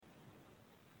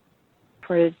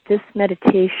for this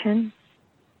meditation,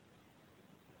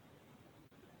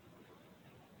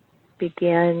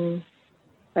 begin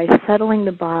by settling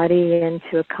the body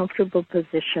into a comfortable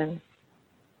position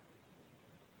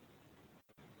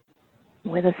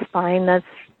with a spine that's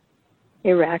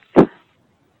erect,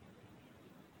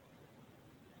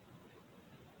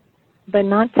 but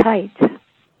not tight.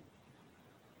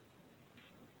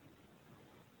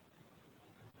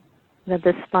 That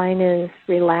the spine is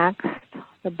relaxed,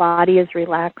 the body is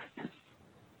relaxed,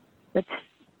 but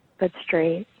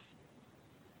straight.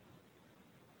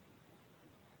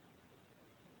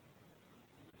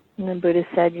 And the Buddha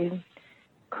said you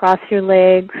cross your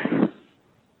legs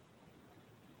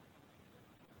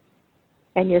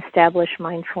and you establish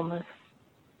mindfulness,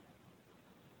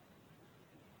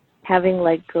 having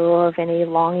let go of any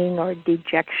longing or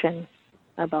dejection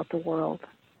about the world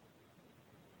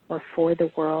or for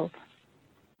the world.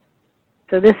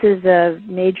 So this is a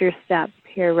major step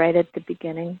here right at the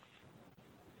beginning.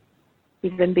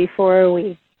 Even before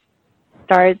we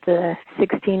start the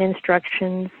 16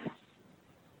 instructions,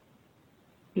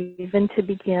 even to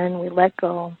begin, we let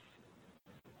go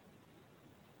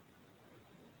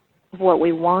of what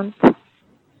we want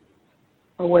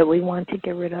or what we want to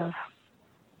get rid of.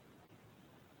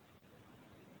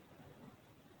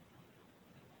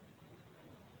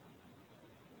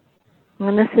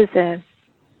 And this is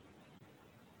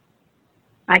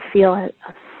I feel a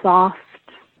soft,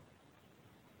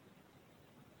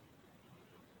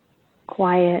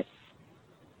 quiet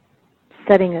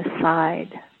setting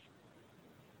aside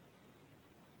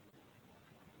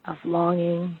of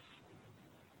longing,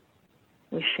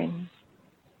 wishing,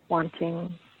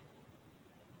 wanting,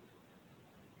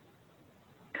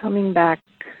 coming back,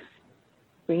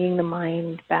 bringing the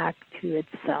mind back to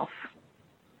itself.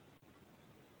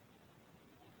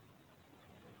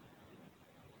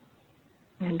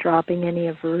 And dropping any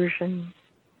aversion,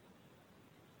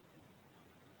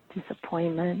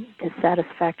 disappointment,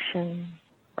 dissatisfaction,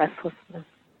 restlessness,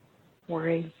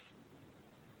 worry.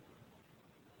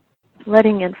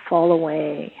 Letting it fall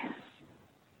away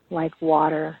like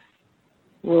water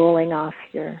rolling off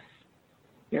your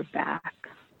back.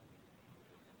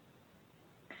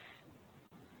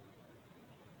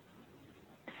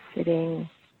 Sitting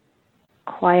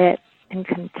quiet and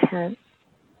content.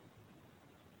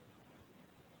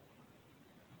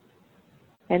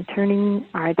 And turning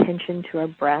our attention to our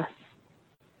breath.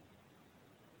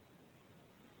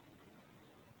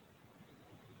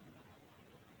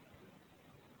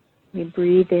 We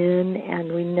breathe in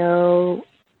and we know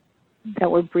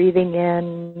that we're breathing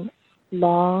in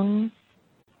long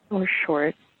or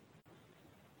short.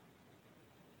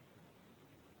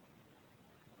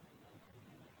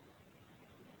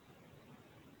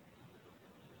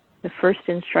 The first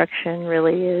instruction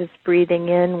really is breathing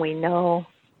in, we know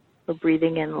we're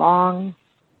breathing in long,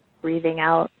 breathing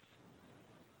out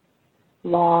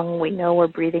long, we know we're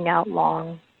breathing out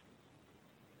long.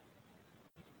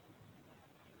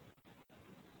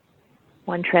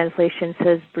 One translation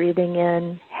says breathing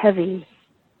in heavy,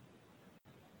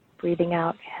 breathing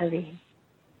out heavy.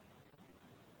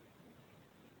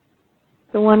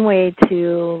 So one way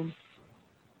to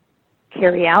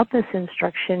carry out this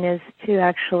instruction is to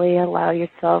actually allow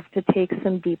yourself to take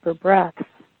some deeper breaths.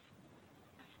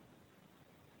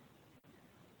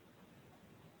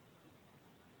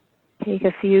 Take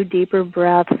a few deeper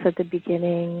breaths at the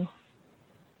beginning,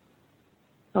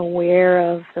 aware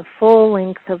of the full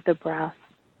length of the breath.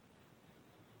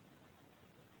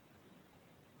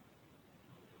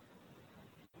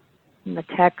 In the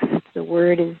text, the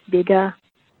word is diga,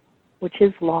 which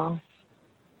is long.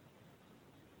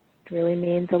 It really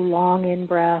means a long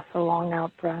in-breath, a long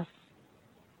out-breath.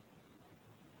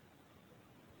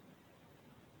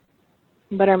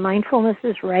 But our mindfulness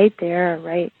is right there,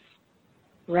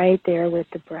 right there with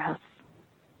the breath.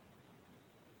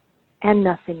 And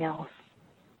nothing else.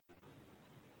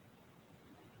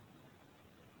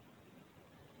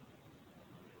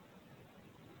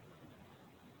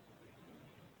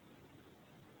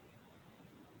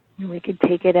 And we could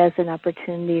take it as an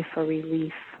opportunity for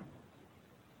relief.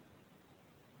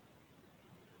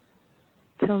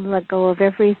 To let go of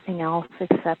everything else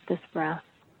except this breath.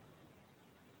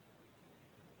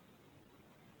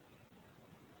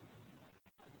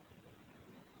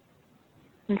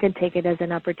 You can take it as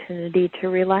an opportunity to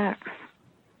relax.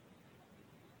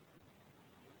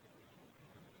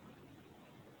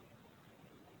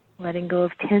 Letting go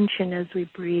of tension as we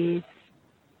breathe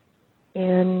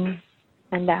in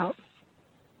and out.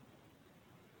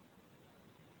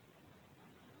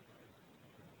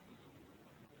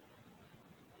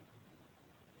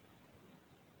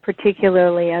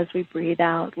 particularly as we breathe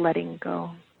out, letting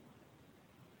go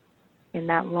in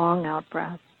that long out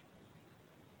breath.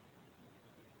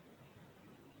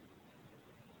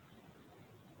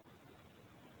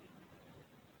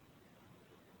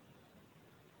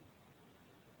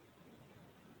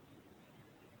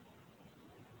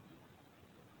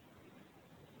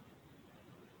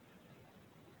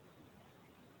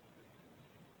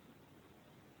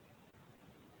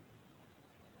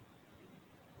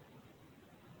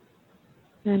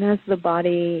 And as the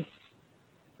body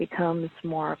becomes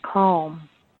more calm,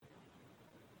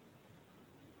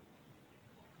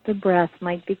 the breath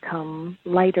might become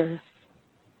lighter.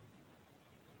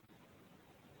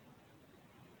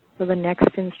 So the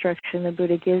next instruction the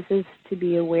Buddha gives is to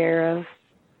be aware of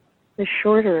the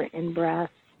shorter in-breath,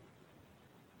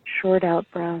 short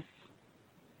out-breath.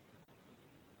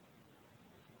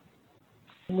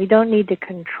 We don't need to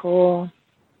control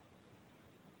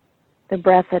the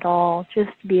breath at all, just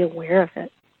be aware of it.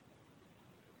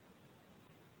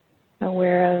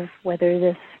 Aware of whether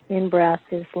this in-breath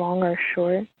is long or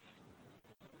short,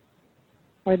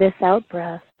 or this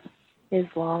out-breath is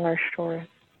long or short.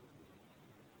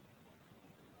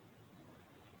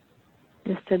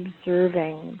 Just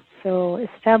observing. So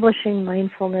establishing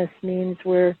mindfulness means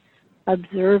we're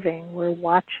observing, we're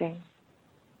watching.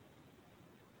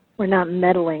 We're not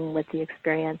meddling with the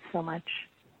experience so much.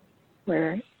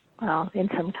 And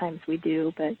sometimes we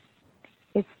do, but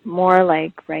it's more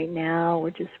like right now we're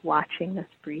just watching this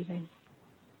breathing.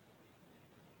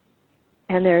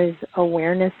 And there's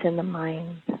awareness in the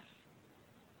mind.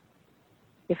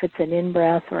 If it's an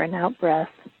in-breath or an out-breath,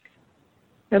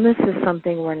 then this is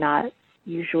something we're not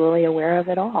usually aware of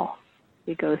at all.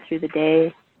 We go through the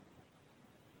day.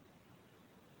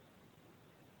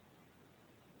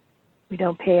 We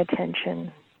don't pay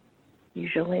attention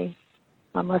usually,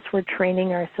 unless we're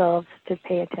training ourselves to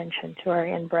pay attention to our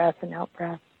in-breath and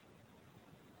out-breath.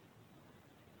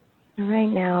 And right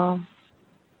now,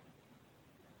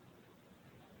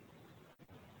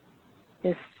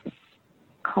 just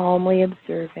calmly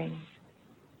observing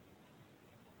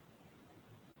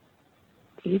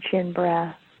each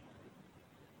in-breath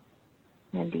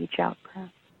and each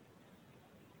out-breath.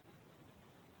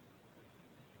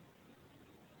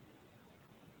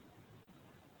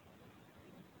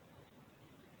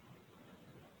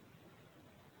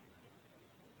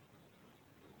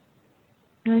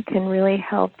 And it can really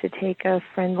help to take a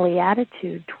friendly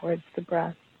attitude towards the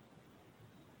breath.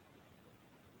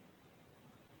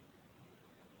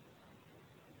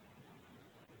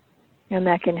 And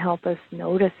that can help us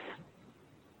notice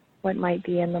what might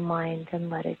be in the mind and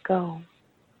let it go.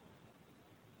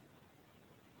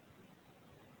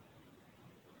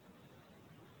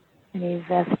 Any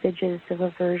vestiges of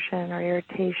aversion or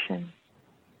irritation,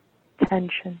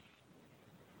 tension.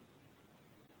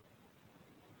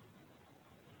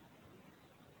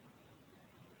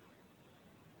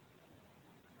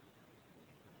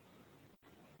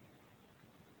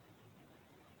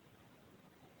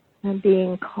 And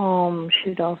being calm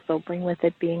should also bring with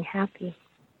it being happy.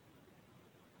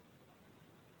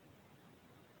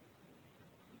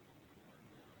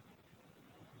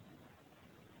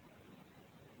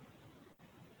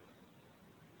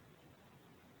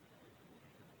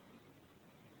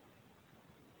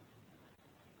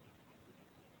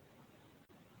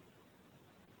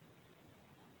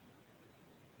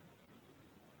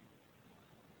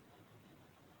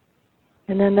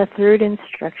 And then the third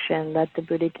instruction that the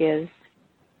Buddha gives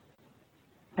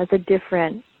has a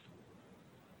different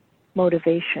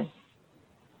motivation.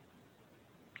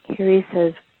 Here he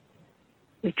says,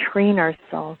 we train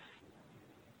ourselves,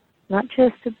 not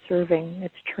just observing,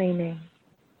 it's training.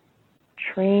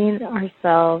 Train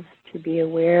ourselves to be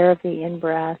aware of the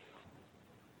in-breath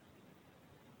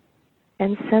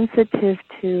and sensitive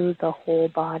to the whole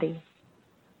body.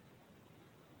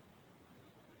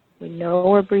 We know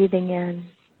we're breathing in.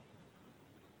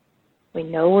 We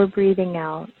know we're breathing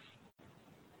out.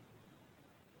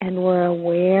 And we're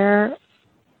aware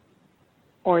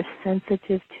or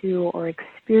sensitive to or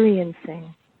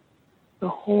experiencing the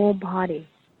whole body.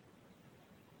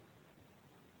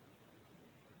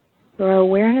 So our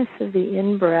awareness of the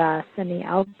in-breath and the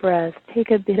out-breath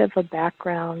take a bit of a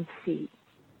background seat,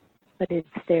 but it's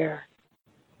there.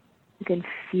 You can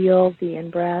feel the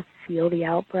in-breath, feel the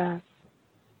out-breath.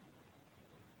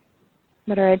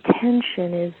 But our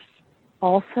attention is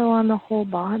also on the whole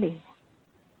body.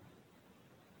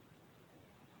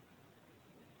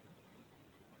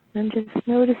 And just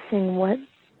noticing what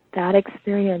that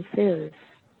experience is.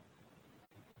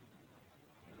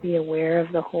 Be aware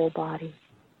of the whole body.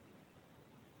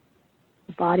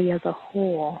 The body as a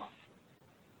whole.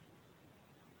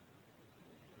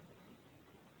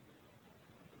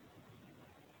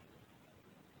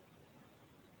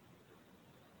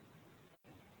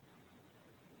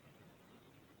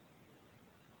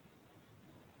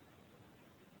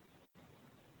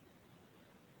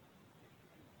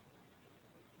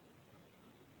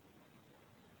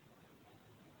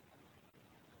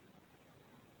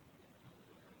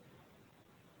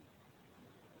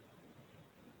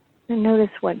 And notice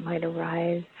what might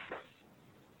arise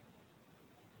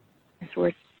as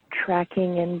we're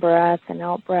tracking in breath and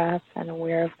out breath and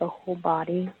aware of the whole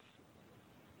body.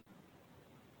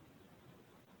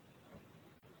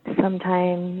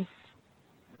 Sometimes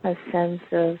a sense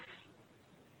of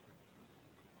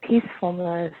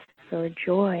peacefulness or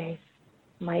joy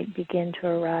might begin to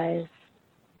arise.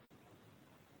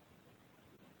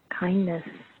 Kindness.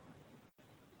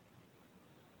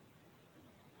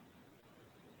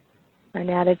 An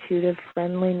attitude of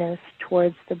friendliness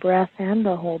towards the breath and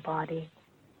the whole body.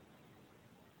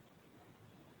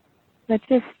 But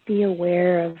just be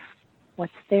aware of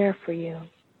what's there for you.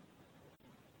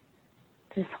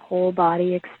 This whole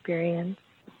body experience.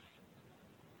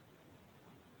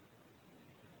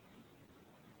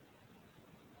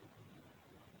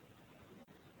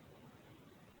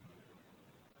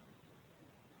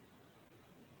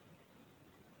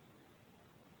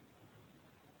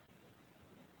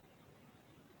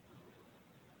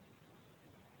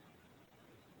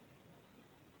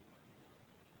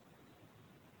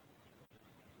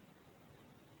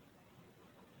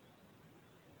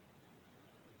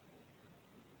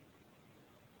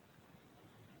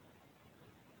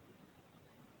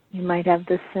 You might have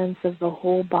the sense of the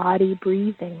whole body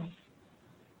breathing.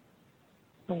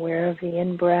 Aware of the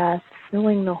in-breath,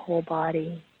 filling the whole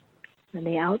body, and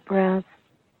the out-breath,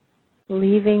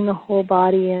 leaving the whole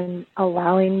body and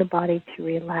allowing the body to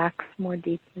relax more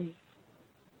deeply.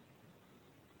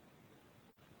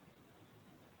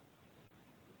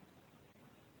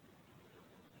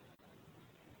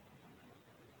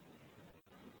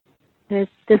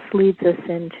 This leads us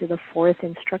into the fourth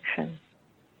instruction,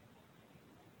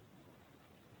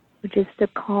 which is to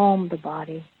calm the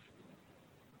body.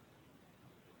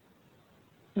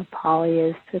 The Pali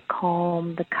is to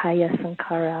calm the kaya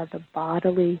sankara, the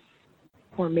bodily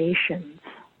formations,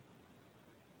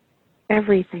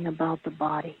 everything about the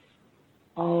body,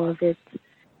 all of it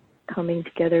coming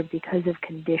together because of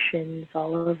conditions,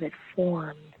 all of it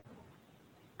formed,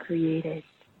 created,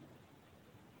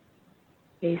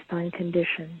 based on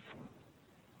conditions,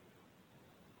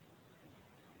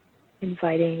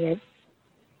 inviting it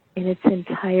in its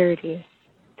entirety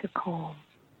to calm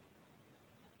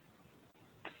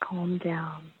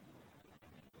down,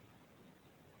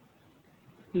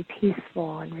 be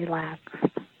peaceful and relaxed.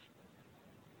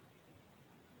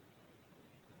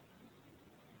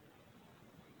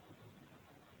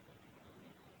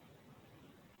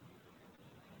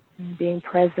 And being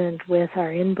present with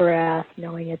our in-breath,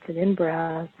 knowing it's an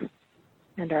in-breath,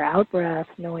 and our out-breath,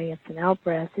 knowing it's an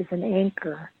out-breath, is an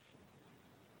anchor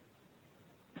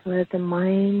so that the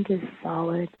mind is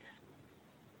solid,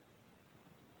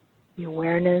 the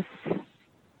awareness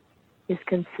is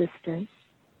consistent,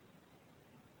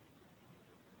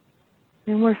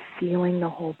 and we're feeling the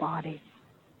whole body,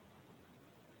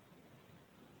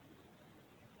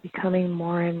 becoming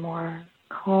more and more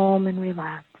calm and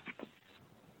relaxed.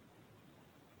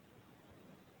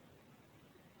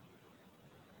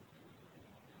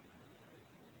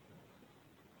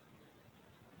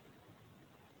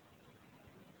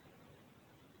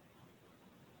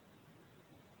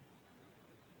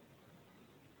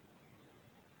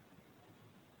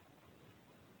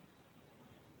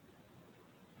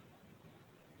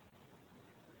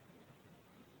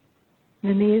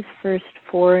 And these first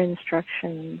four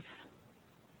instructions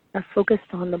are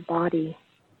focused on the body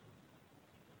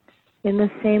in the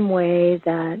same way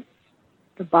that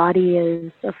the body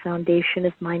is a foundation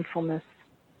of mindfulness.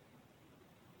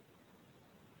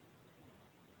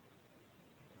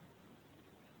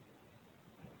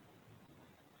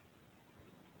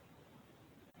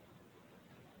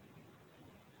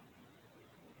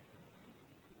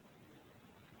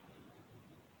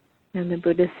 And the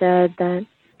Buddha said that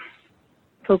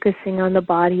focusing on the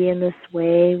body in this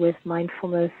way with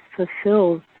mindfulness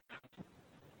fulfills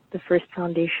the first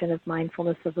foundation of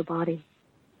mindfulness of the body.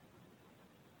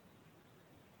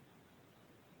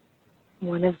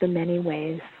 One of the many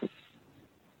ways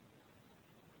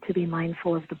to be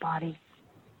mindful of the body.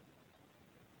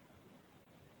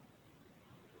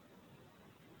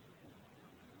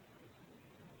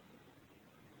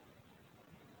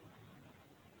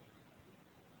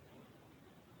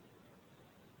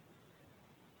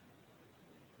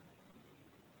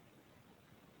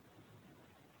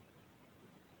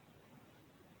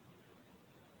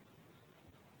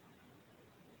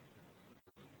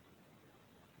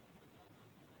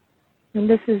 And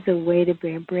this is a way to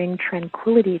bring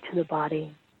tranquility to the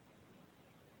body.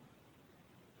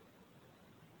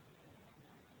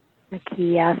 A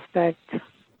key aspect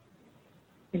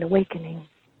in awakening.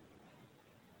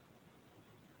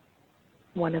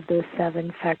 One of those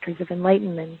 7 factors of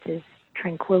enlightenment is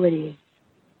tranquility.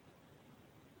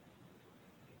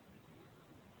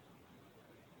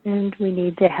 And we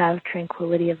need to have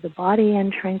tranquility of the body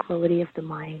and tranquility of the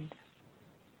mind.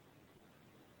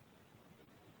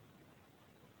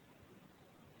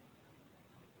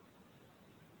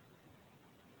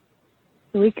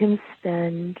 We can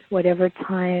spend whatever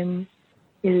time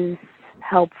is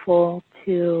helpful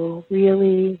to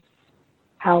really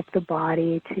help the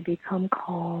body to become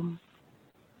calm.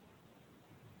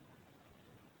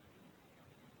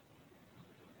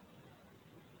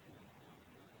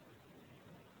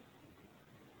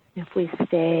 If we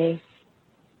stay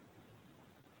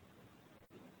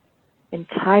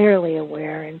entirely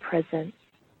aware and present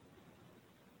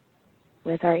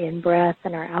with our in-breath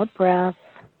and our out-breath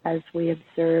as we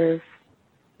observe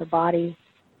the body,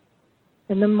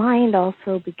 then the mind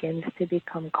also begins to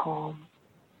become calm.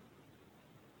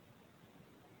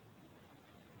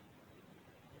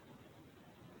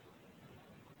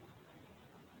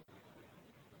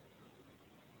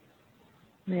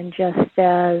 And just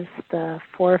as the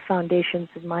 4 foundations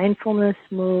of mindfulness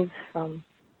moves from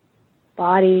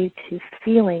body to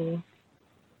feeling,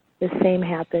 the same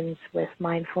happens with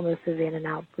mindfulness of in and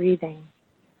out breathing.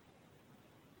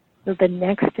 So the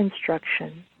next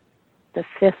instruction, the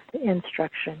 5th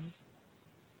instruction,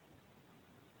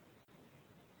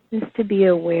 is to be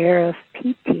aware of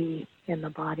piti in the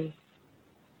body.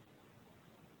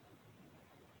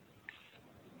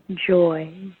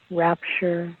 Joy,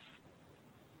 rapture,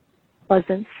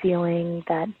 pleasant feeling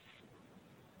that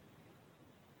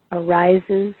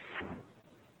arises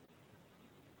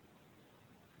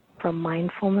from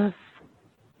mindfulness,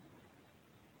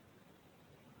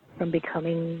 from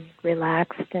becoming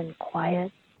relaxed and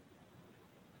quiet.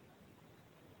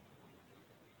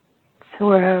 So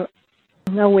we're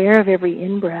aware of every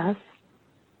in-breath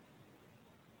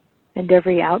and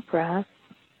every out-breath,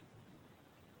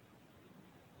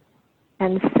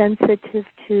 and sensitive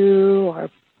to or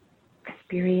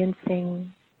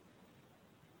experiencing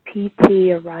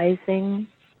piti arising,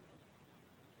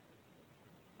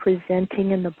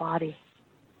 presenting in the body.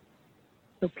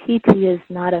 So piti is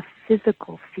not a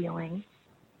physical feeling,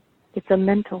 it's a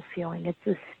mental feeling, it's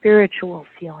a spiritual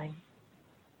feeling.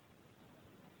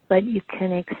 But you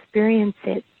can experience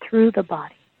it through the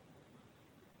body.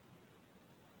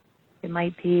 It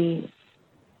might be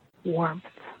warmth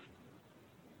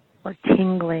or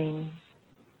tingling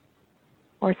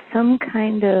or some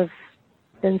kind of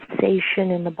sensation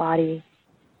in the body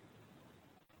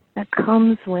that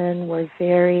comes when we're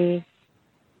very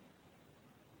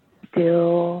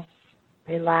still,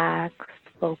 relaxed,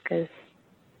 focused.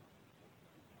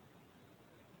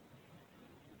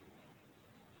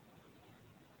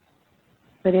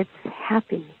 But it's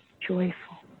happy, joyful.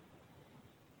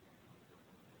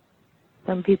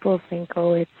 Some people think,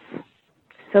 oh, it's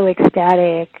so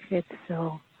ecstatic, it's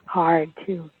so hard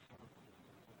to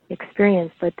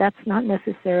experience, but that's not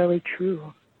necessarily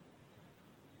true.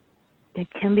 It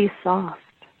can be soft,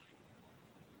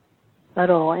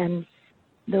 subtle, and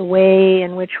the way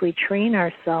in which we train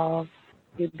ourselves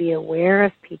to be aware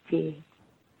of piti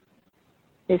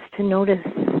is to notice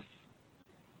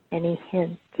any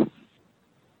hint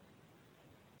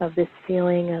of this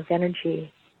feeling of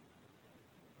energy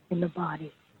in the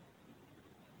body.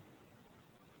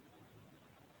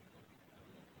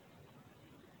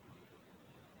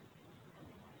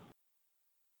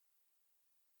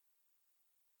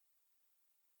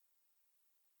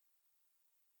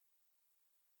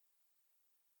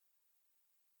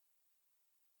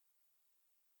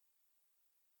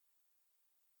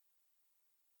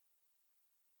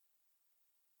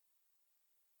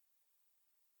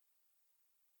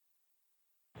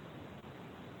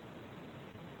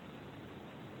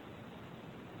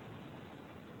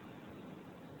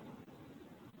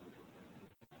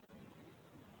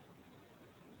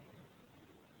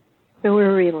 So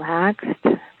we're relaxed,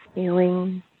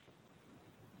 feeling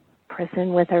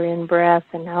present with our in-breath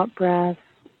and out-breath,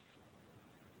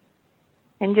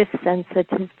 and just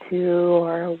sensitive to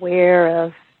or aware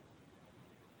of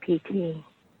piti.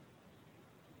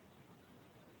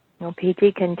 Now,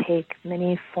 piti can take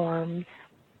many forms.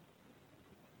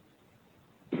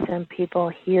 Some people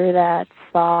hear that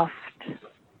soft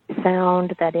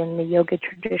sound that in the yoga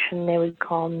tradition they would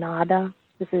call nada.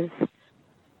 This is,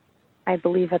 I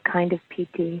believe, a kind of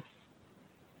piti,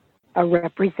 a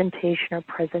representation or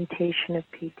presentation of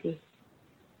piti.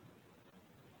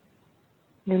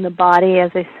 In the body, as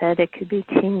I said, it could be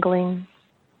tingling.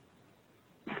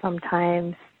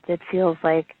 Sometimes it feels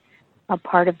like a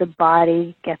part of the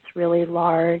body gets really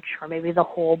large, or maybe the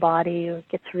whole body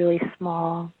gets really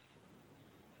small.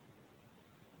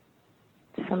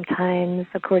 sometimes,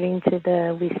 according to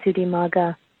the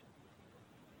Visuddhimagga,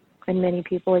 and many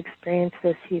people experience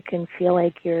this, you can feel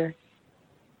like you're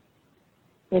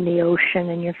in the ocean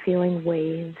and you're feeling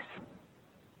waves.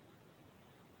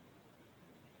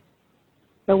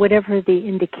 But whatever the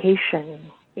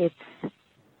indication, it's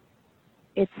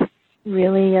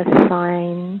really a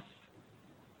sign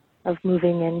of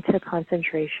moving into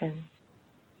concentration,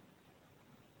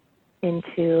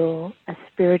 into a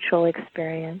spiritual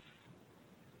experience,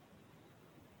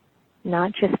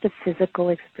 not just a physical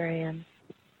experience.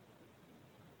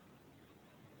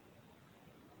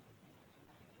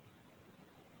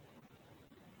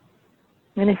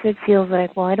 And if it feels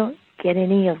like, well, I don't get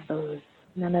any of those,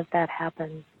 none of that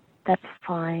happens, that's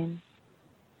fine.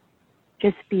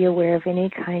 Just be aware of any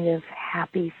kind of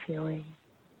happy feeling,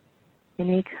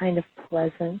 any kind of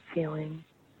pleasant feeling,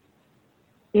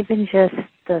 even just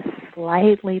the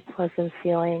slightly pleasant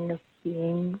feeling of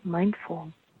being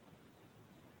mindful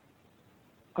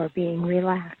or being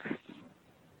relaxed.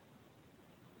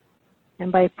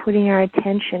 And by putting our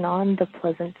attention on the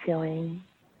pleasant feeling,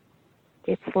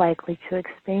 it's likely to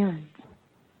expand.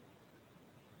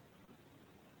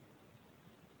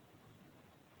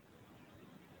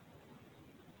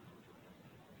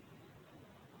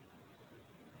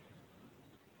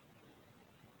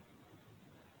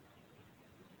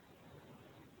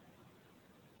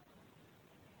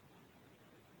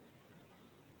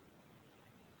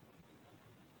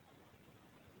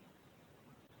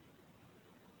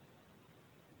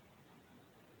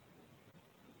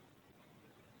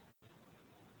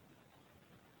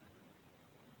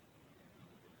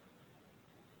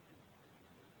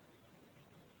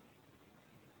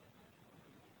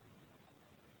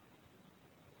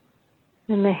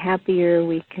 And the happier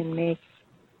we can make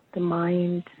the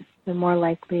mind, the more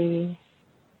likely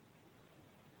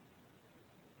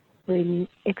we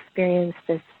experience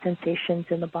the sensations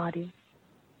in the body.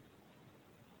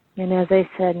 And as I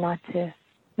said, not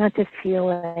to feel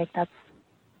like that's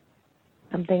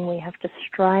something we have to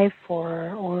strive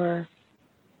for or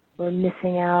we're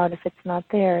missing out if it's not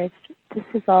there. This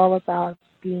is all about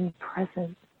being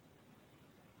present.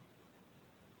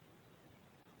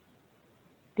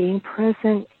 Being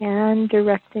present and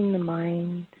directing the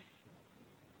mind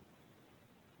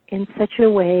in such a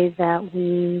way that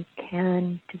we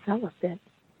can develop it,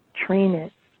 train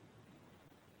it.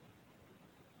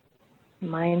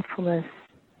 Mindfulness,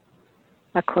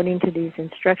 according to these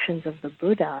instructions of the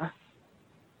Buddha,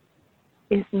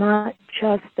 is not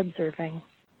just observing.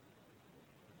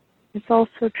 It's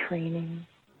also training,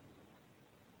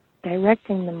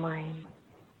 directing the mind,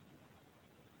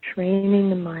 training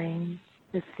the mind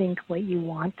to think what you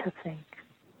want to think.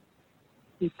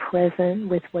 Be present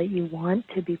with what you want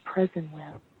to be present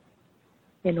with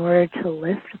in order to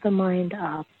lift the mind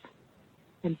up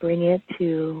and bring it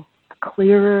to a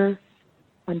clearer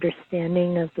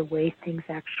understanding of the way things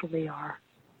actually are.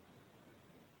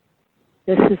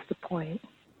 This is the point.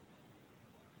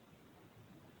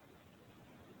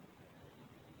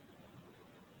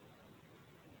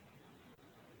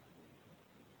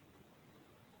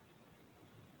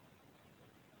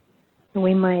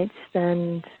 We might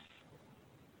spend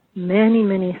many,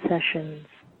 many sessions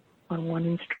on one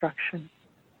instruction,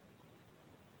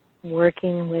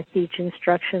 working with each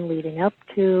instruction leading up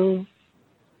to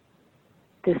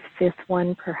this fifth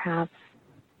one, perhaps.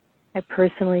 I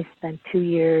personally spent 2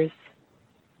 years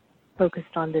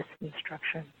focused on this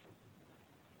instruction,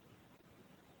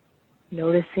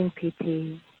 noticing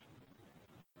PT,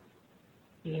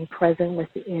 being present with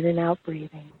the in and out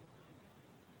breathing,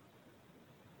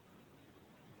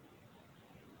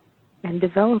 and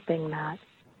developing that.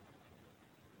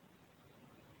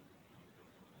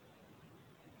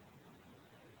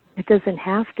 It doesn't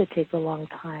have to take a long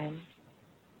time.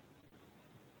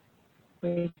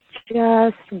 We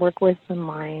just work with the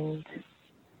mind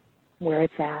where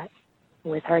it's at,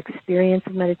 with our experience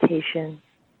of meditation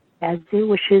as it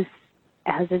wishes,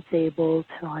 as it's able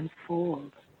to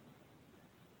unfold,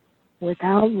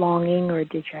 without longing or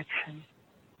dejection,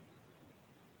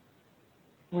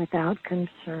 without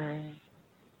concern.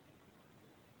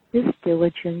 Just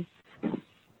diligence,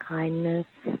 kindness,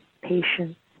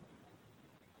 patience.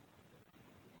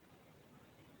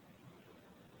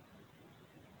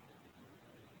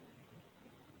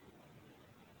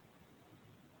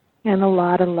 And a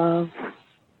lot of love.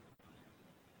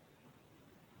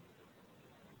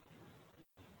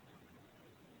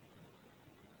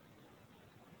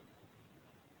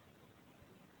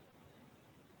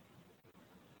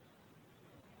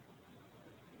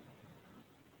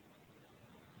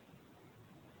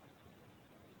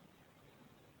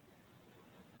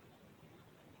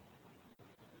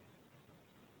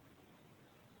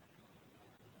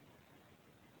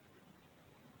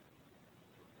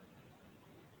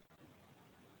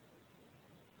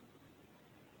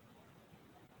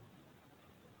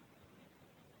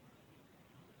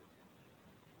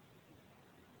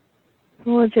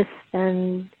 We'll just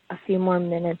spend a few more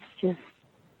minutes just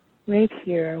right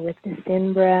here with this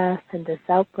in-breath and this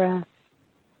out-breath,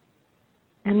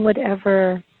 and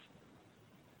whatever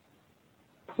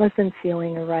pleasant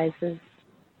feeling arises.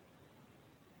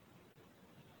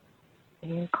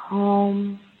 Being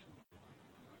calm,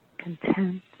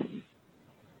 content.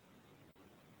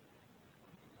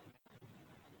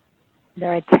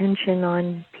 Their attention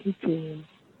on piti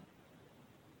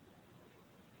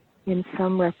in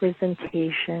some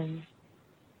representation,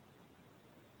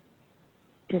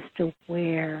 just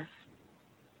aware.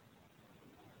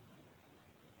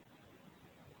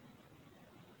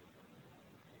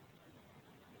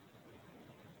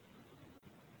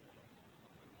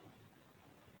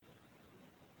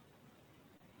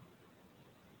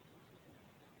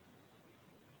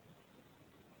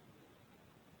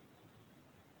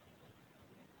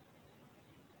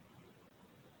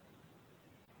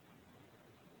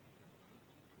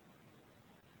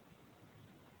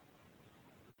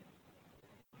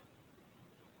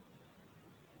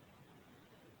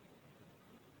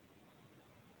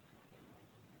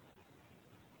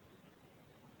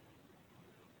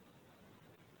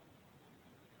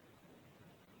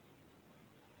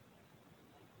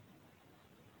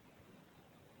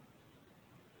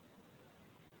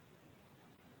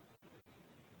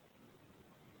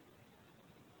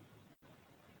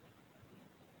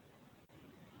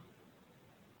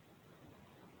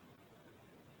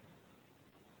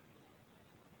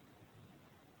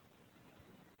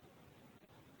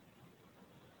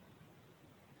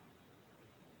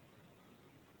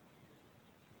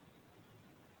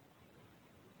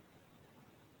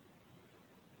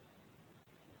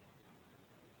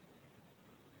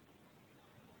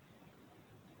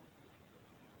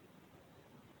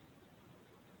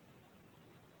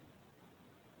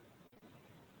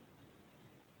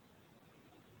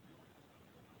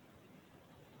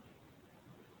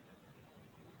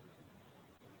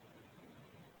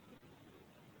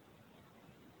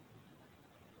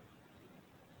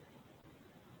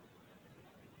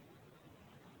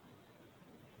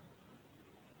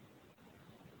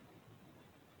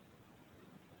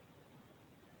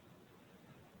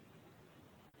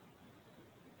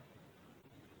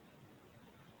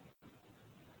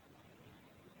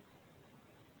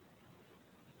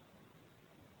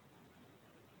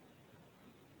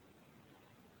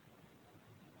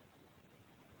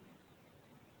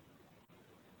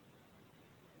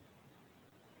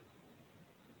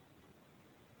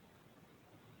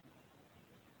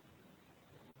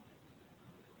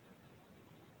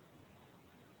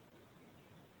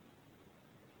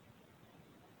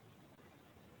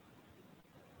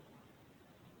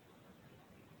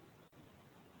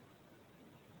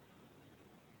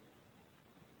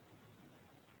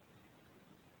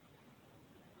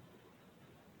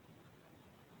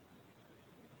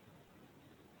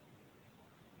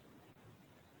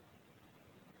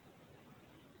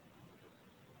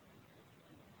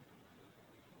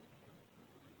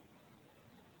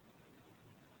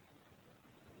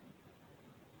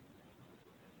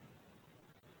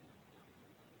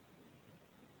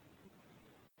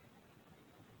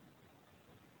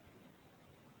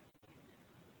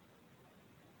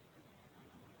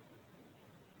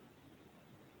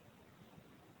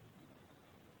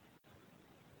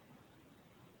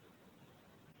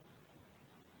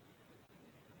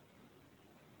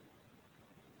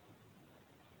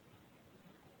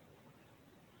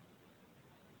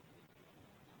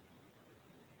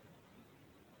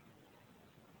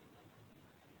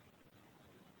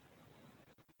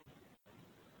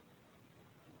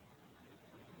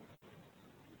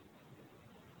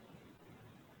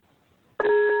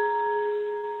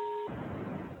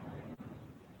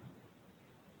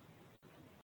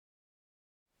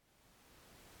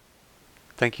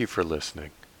 Thank you for listening.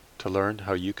 To learn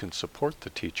how you can support the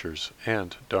teachers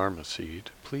and Dharma Seed,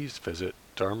 please visit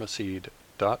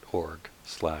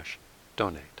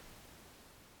dharmaseed.org/donate.